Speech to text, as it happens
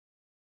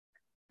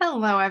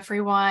Hello,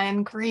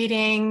 everyone.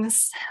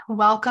 Greetings.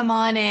 Welcome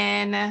on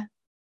in.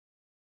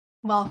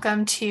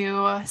 Welcome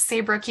to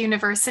Saybrook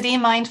University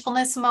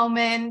Mindfulness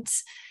Moment.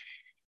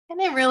 And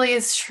it really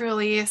is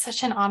truly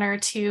such an honor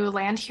to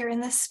land here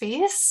in this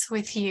space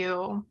with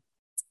you.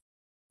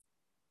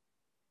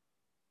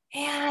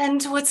 And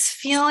just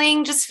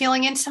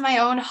feeling into my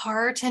own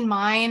heart and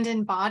mind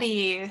and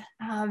body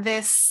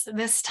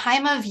this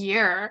time of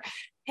year,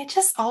 it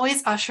just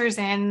always ushers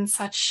in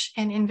such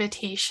an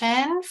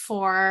invitation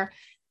for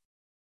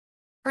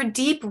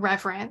deep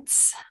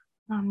reverence,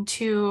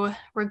 to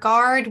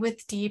regard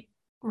with deep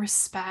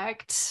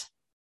respect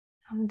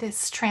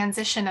this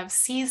transition of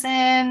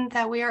season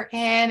that we are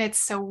in. It's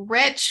so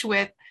rich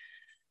with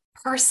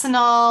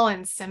personal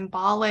and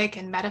symbolic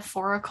and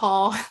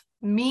metaphorical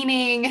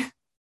meaning.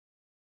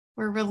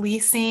 We're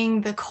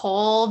releasing the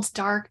cold,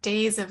 dark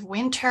days of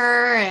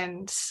winter,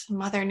 and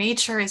Mother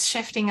Nature is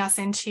shifting us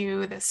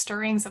into the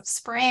stirrings of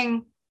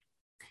spring.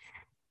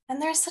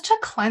 And there's such a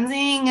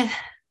cleansing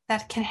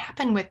that can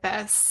happen with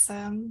this,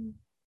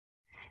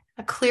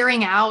 a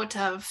clearing out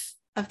of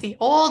the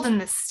old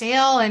and the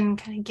stale, and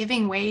kind of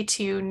giving way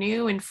to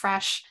new and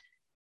fresh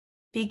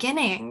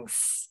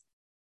beginnings.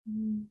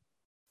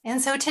 And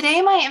so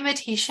today, my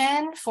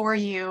invitation for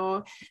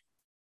you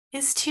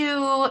is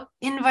to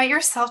invite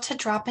yourself to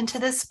drop into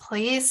this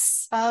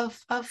place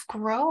of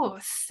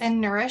growth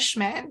and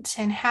nourishment,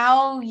 and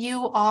how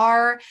you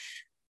are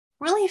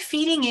really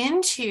feeding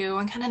into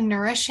and kind of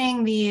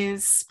nourishing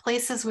these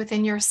places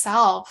within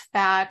yourself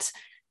that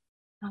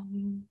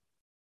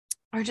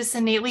are just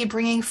innately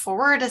bringing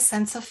forward a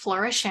sense of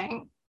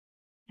flourishing,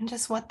 and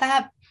just what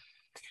that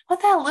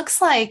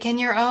looks like in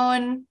your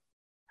own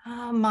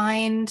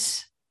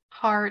mind,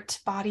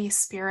 heart, body,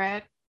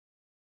 spirit.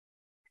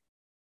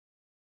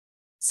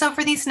 So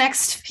for these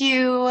next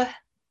few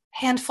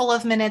handful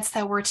of minutes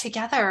that we're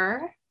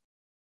together,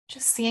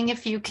 just seeing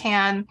if you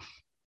can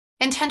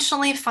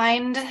intentionally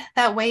find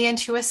that way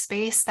into a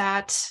space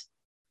that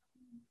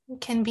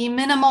can be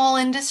minimal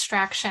in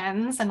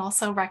distractions, and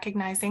also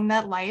recognizing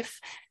that life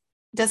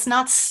does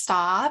not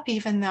stop,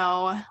 even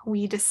though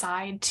we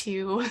decide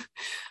to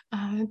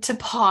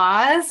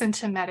pause and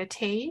to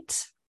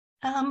meditate.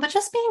 But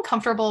just being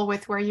comfortable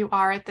with where you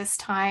are at this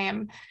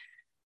time,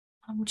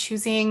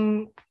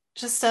 choosing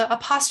just a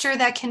posture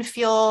that can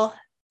feel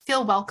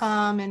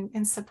welcome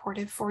and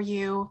supportive for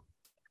you.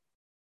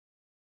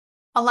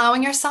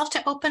 Allowing yourself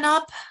to open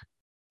up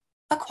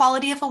a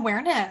quality of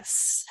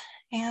awareness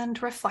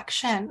and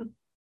reflection.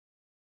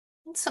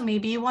 And so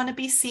maybe you want to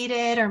be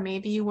seated, or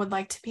maybe you would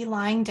like to be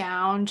lying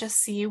down. Just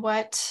see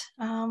what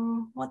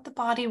the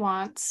body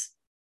wants.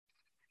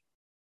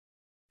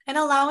 And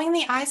allowing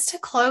the eyes to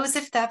close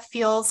if that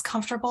feels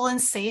comfortable and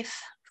safe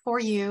for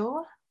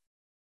you.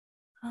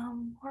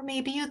 Or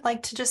maybe you'd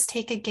like to just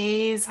take a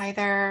gaze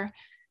either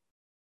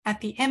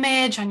at the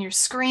image on your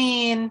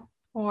screen,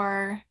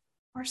 or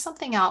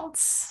something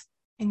else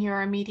in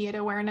your immediate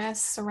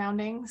awareness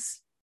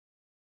surroundings.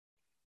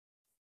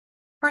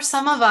 For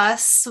some of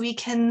us, we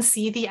can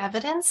see the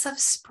evidence of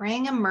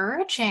spring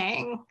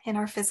emerging in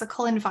our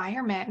physical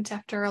environment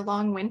after a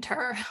long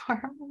winter,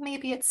 or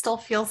maybe it still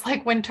feels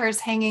like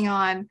winter's hanging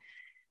on.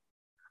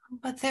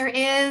 But there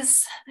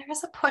is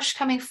a push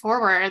coming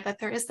forward, that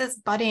there is this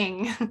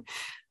budding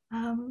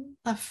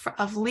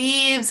of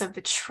leaves, of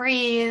the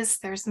trees.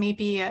 There's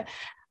maybe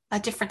a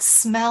different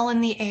smell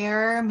in the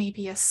air,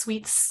 maybe a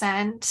sweet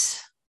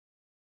scent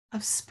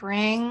of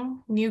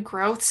spring, new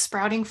growth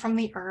sprouting from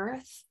the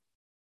earth.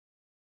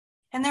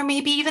 And there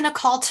may be even a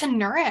call to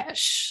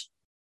nourish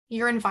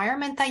your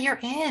environment that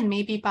you're in,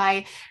 maybe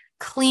by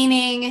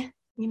cleaning,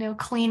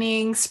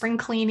 spring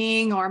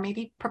cleaning, or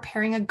maybe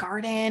preparing a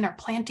garden or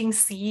planting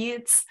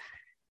seeds,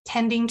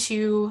 tending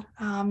to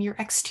your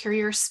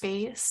exterior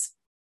space.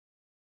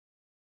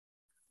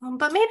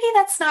 But maybe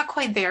that's not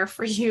quite there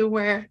for you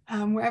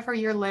wherever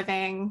you're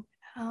living.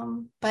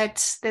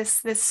 But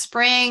this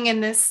spring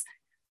and this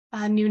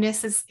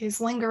newness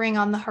is lingering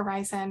on the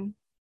horizon.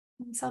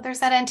 And so there's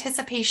that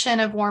anticipation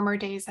of warmer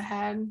days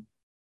ahead.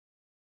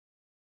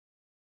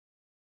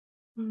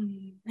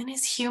 And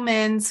as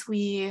humans,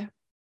 we're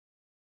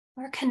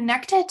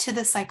connected to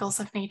the cycles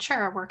of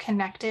nature. We're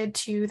connected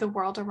to the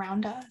world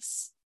around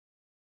us.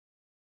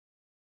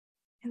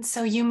 And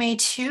so you may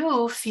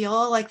too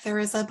feel like there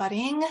is a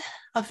budding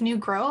of new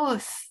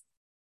growth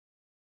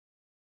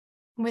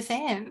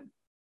within.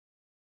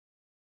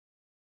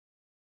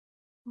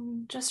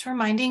 Just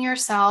reminding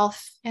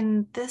yourself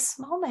in this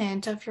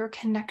moment of your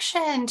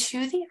connection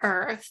to the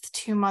earth,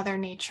 to Mother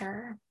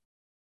Nature.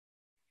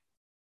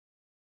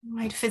 You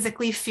might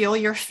physically feel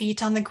your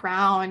feet on the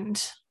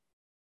ground,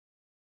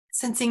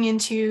 sensing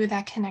into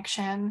that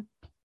connection.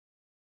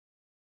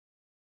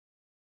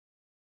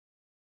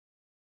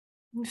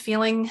 And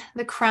feeling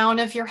the crown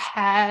of your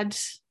head,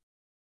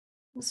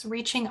 just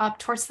reaching up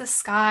towards the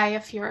sky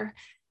if you're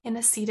in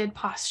a seated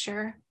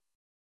posture.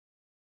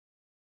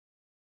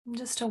 I'm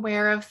just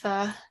aware of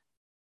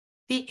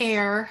the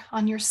air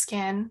on your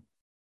skin,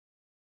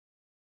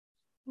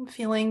 and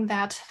feeling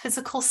that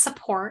physical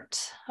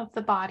support of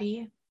the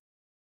body.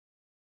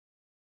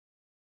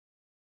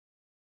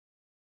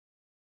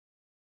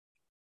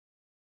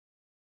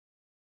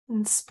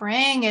 In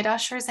spring, it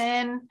ushers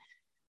in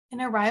an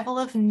arrival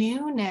of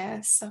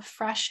newness, of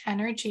fresh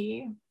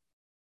energy.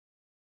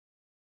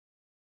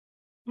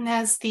 And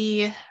as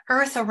the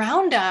earth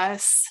around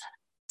us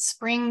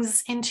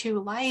springs into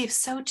life,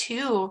 so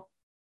too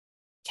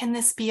can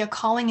this be a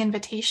calling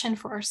invitation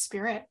for our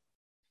spirit.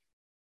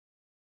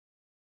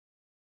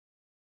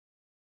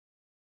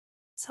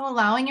 So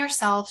allowing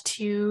yourself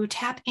to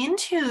tap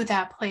into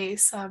that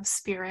place of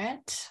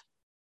spirit,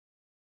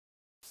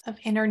 of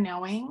inner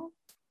knowing.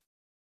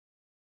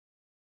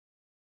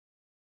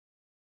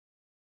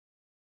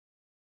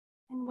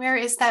 And where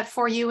is that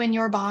for you in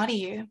your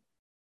body?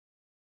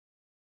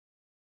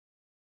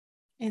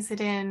 Is it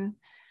in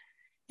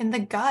the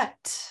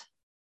gut?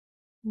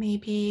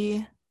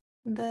 Maybe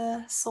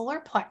the solar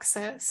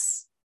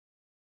plexus.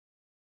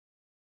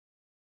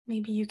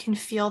 Maybe you can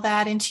feel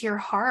that into your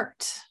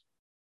heart.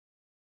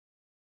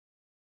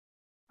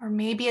 Or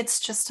maybe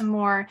it's just a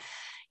more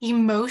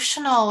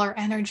emotional or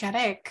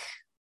energetic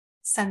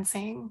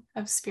sensing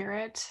of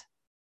spirit.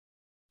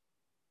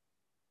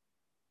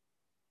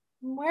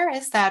 Where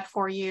is that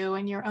for you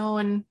in your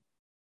own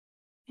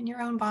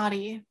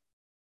body?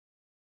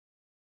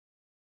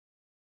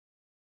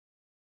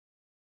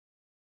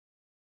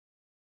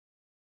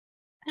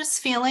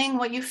 Just feeling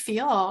what you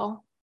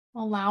feel,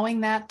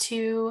 allowing that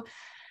to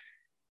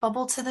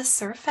bubble to the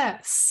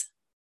surface.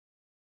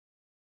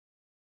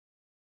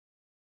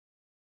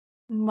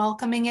 And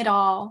welcoming it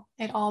all.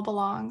 It all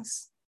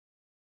belongs.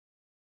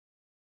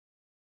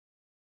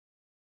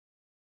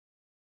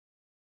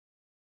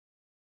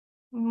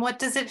 What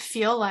does it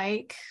feel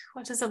like?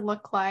 What does it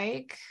look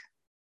like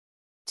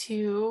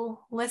to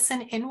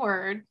listen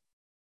inward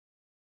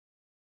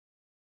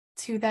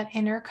to that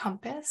inner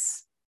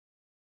compass?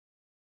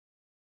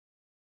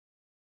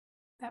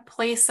 That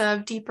place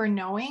of deeper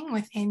knowing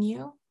within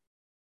you.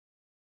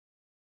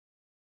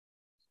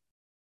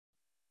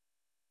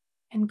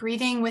 And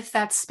breathing with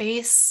that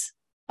space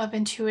of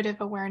intuitive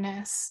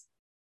awareness.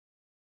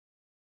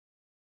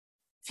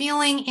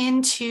 Feeling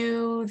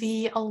into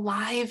the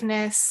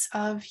aliveness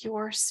of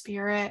your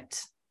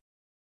spirit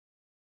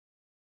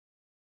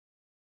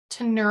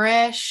to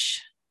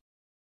nourish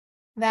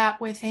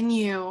that within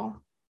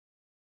you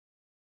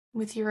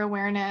with your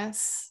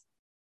awareness.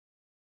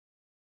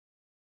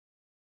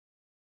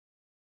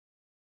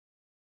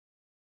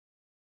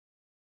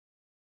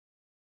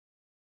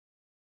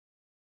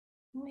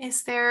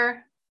 Is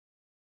there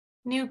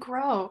new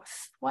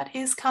growth? What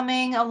is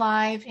coming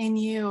alive in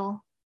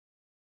you?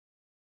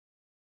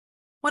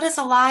 What is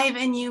alive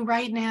in you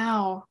right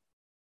now?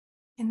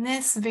 In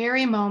this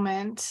very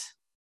moment,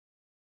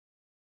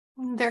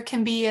 there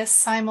can be a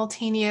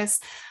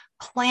simultaneous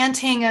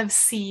planting of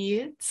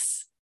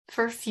seeds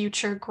for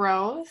future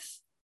growth.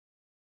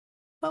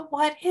 But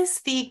what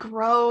is the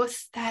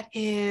growth that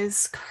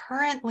is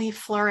currently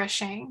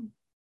flourishing?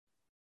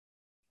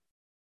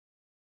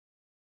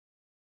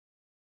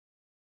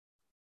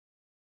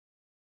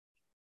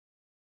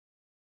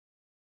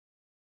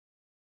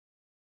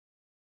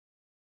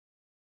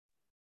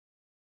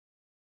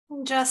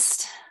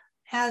 Just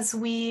as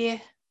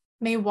we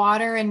may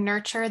water and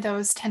nurture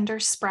those tender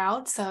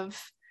sprouts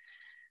of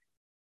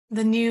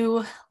the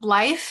new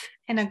life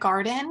in a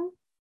garden,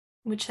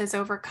 which has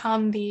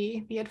overcome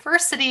the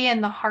adversity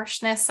and the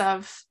harshness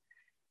of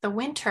the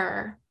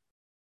winter.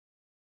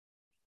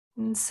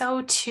 And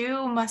so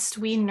too must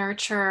we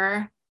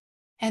nurture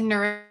and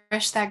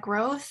nourish that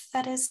growth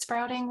that is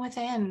sprouting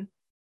within,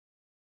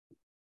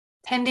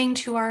 tending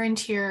to our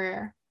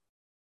interior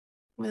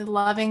with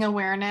loving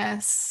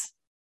awareness,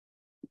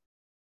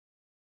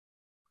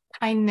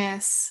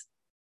 kindness,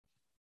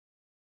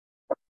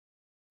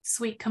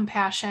 sweet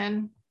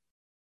compassion,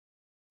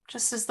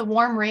 just as the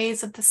warm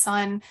rays of the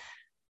sun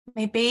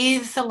may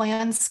bathe the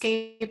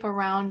landscape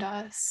around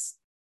us,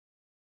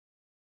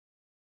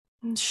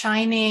 and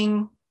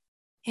shining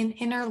in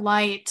inner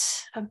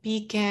light, a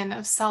beacon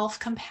of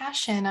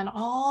self-compassion on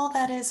all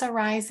that is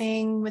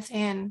arising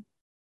within.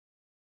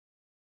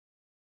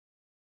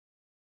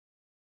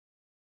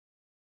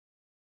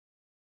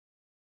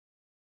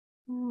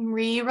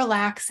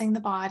 Relaxing the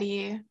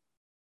body,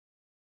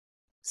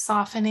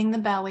 softening the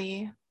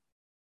belly,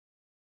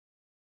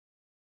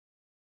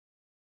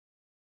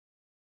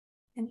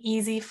 an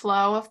easy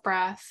flow of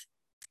breath.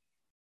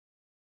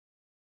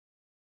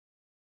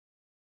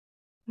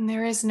 And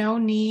there is no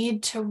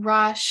need to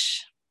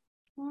rush,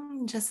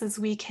 just as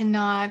we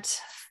cannot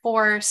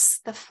force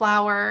the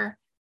flower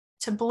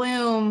to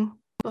bloom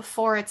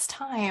before its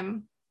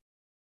time.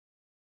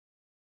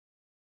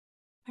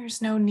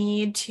 There's no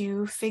need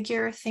to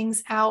figure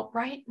things out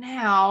right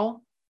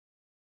now.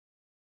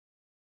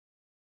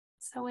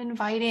 So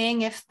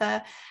inviting if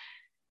the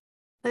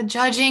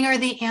judging or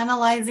the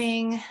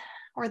analyzing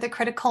or the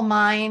critical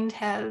mind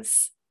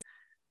has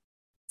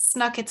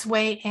snuck its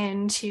way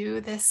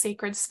into this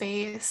sacred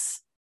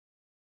space.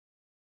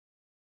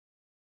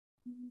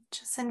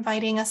 Just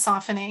inviting a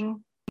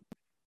softening.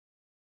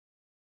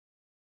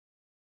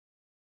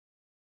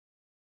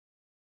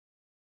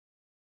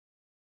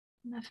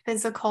 The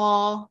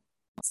physical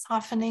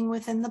softening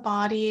within the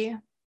body.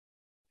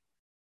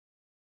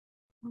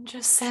 And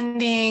just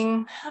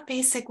sending a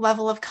basic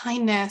level of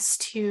kindness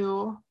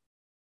to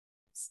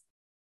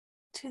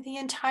the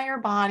entire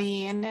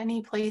body and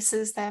any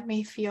places that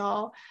may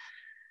feel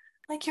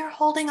like you're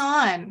holding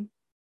on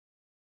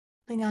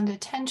to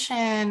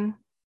tension,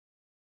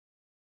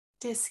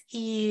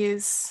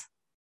 dis-ease,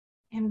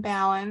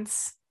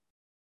 imbalance.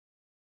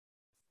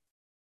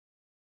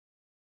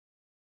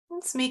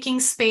 It's making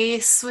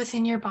space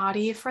within your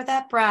body for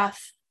that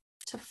breath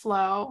to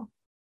flow.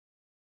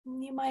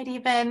 You might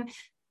even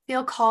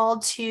feel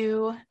called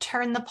to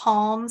turn the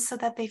palms so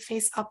that they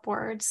face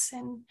upwards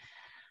in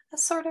a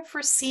sort of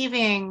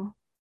receiving,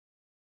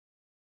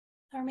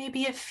 or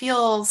maybe it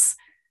feels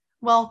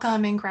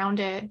welcome and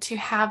grounded to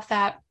have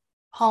that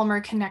palmar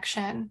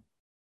connection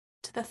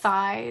to the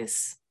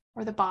thighs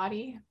or the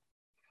body.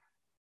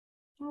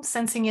 And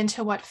sensing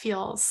into what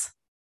feels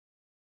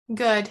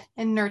good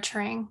and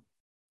nurturing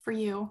for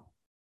you.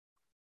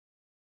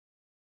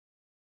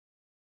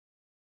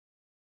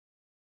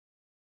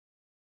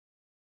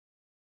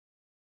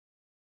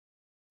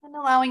 And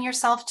allowing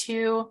yourself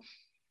to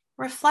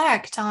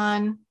reflect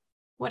on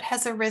what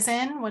has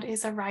arisen, what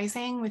is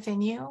arising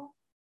within you.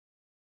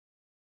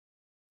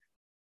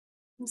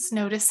 Just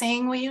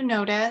noticing what you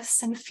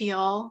notice and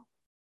feel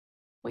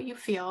what you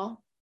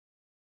feel.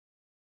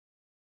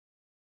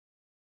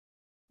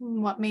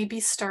 And what may be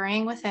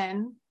stirring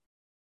within.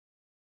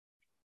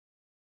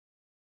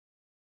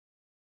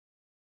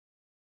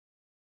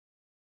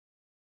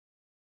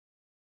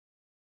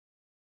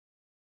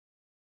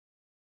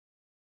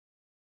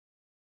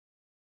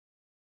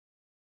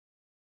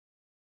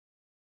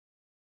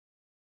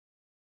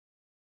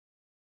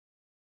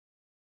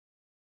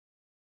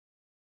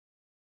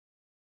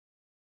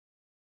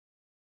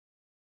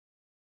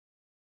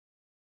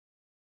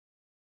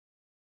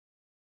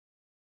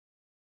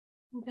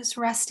 Just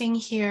resting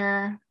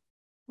here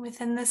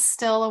within this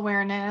still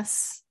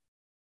awareness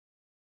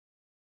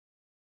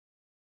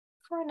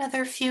for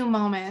another few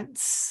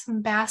moments,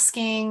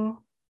 basking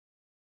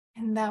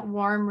in that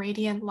warm,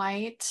 radiant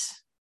light.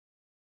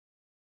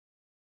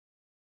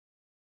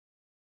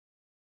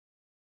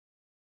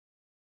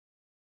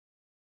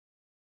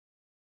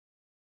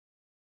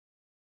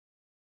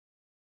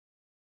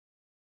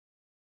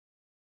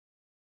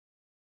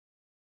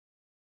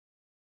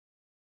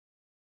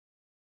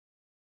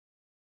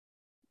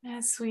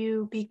 As we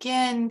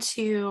begin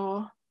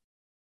to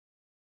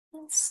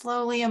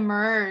slowly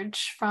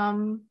emerge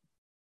from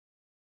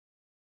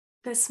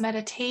this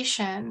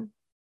meditation,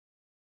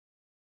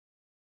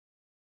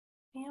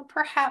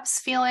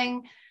 perhaps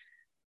feeling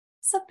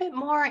a bit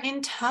more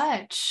in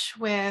touch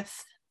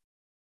with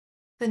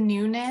the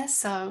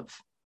newness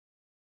of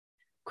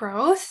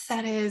growth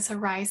that is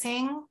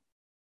arising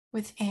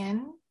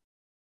within,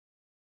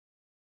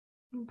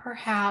 and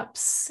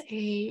perhaps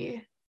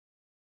a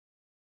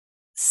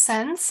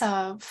sense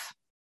of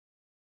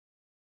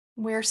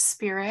where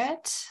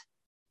spirit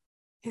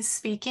is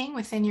speaking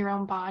within your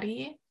own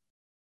body.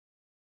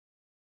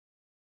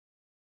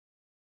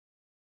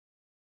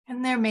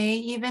 And there may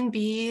even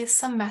be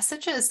some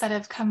messages that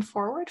have come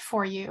forward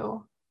for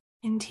you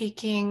in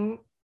taking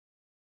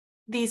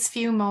these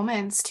few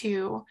moments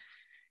to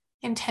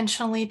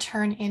intentionally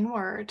turn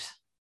inward.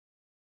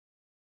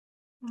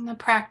 And the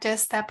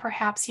practice that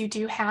perhaps you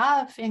do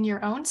have in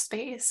your own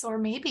space, or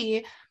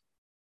maybe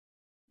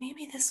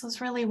this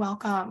was really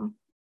welcome.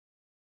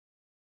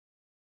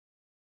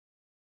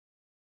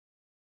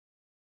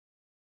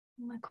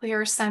 A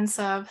clear sense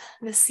of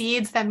the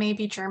seeds that may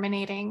be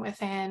germinating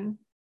within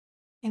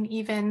and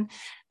even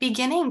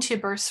beginning to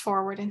burst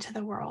forward into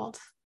the world.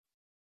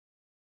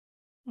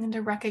 And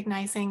a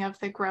recognizing of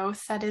the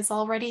growth that is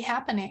already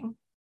happening.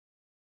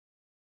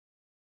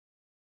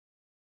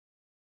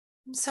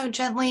 So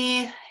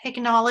gently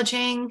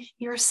acknowledging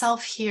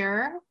yourself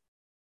here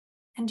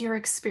and your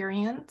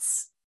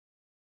experience.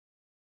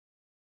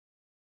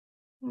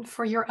 And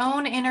for your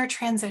own inner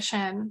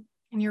transition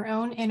and your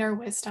own inner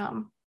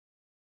wisdom.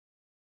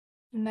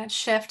 And that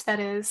shift that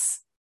is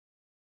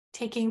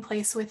taking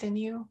place within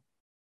you.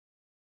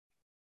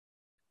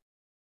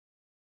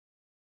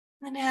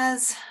 And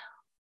as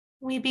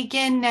we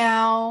begin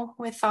now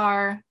with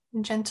our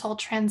gentle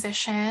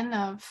transition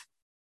of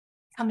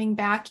coming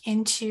back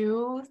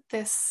into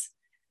this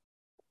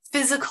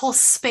physical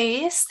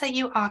space that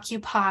you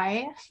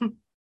occupy,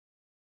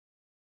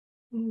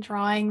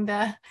 drawing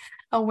the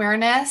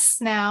awareness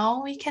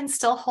now, we can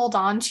still hold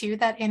on to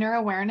that inner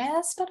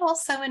awareness, but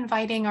also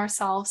inviting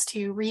ourselves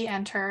to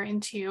re-enter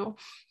into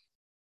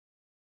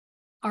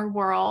our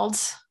world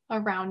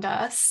around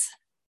us.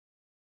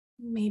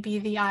 Maybe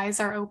the eyes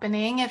are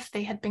opening if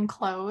they had been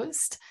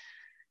closed.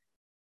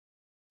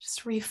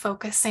 Just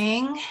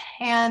refocusing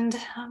and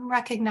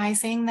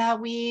recognizing that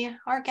we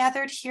are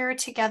gathered here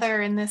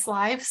together in this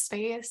live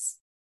space.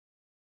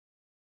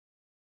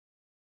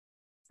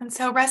 And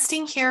so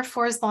resting here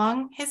for as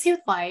long as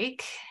you'd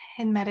like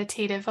in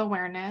meditative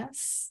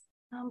awareness.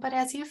 But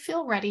as you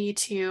feel ready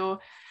to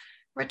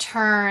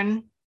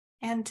return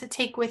and to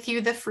take with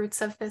you the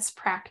fruits of this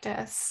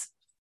practice.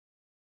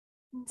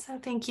 And so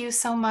thank you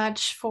so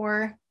much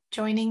for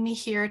joining me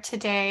here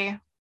today.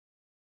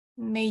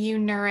 May you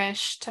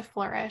nourish to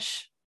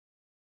flourish.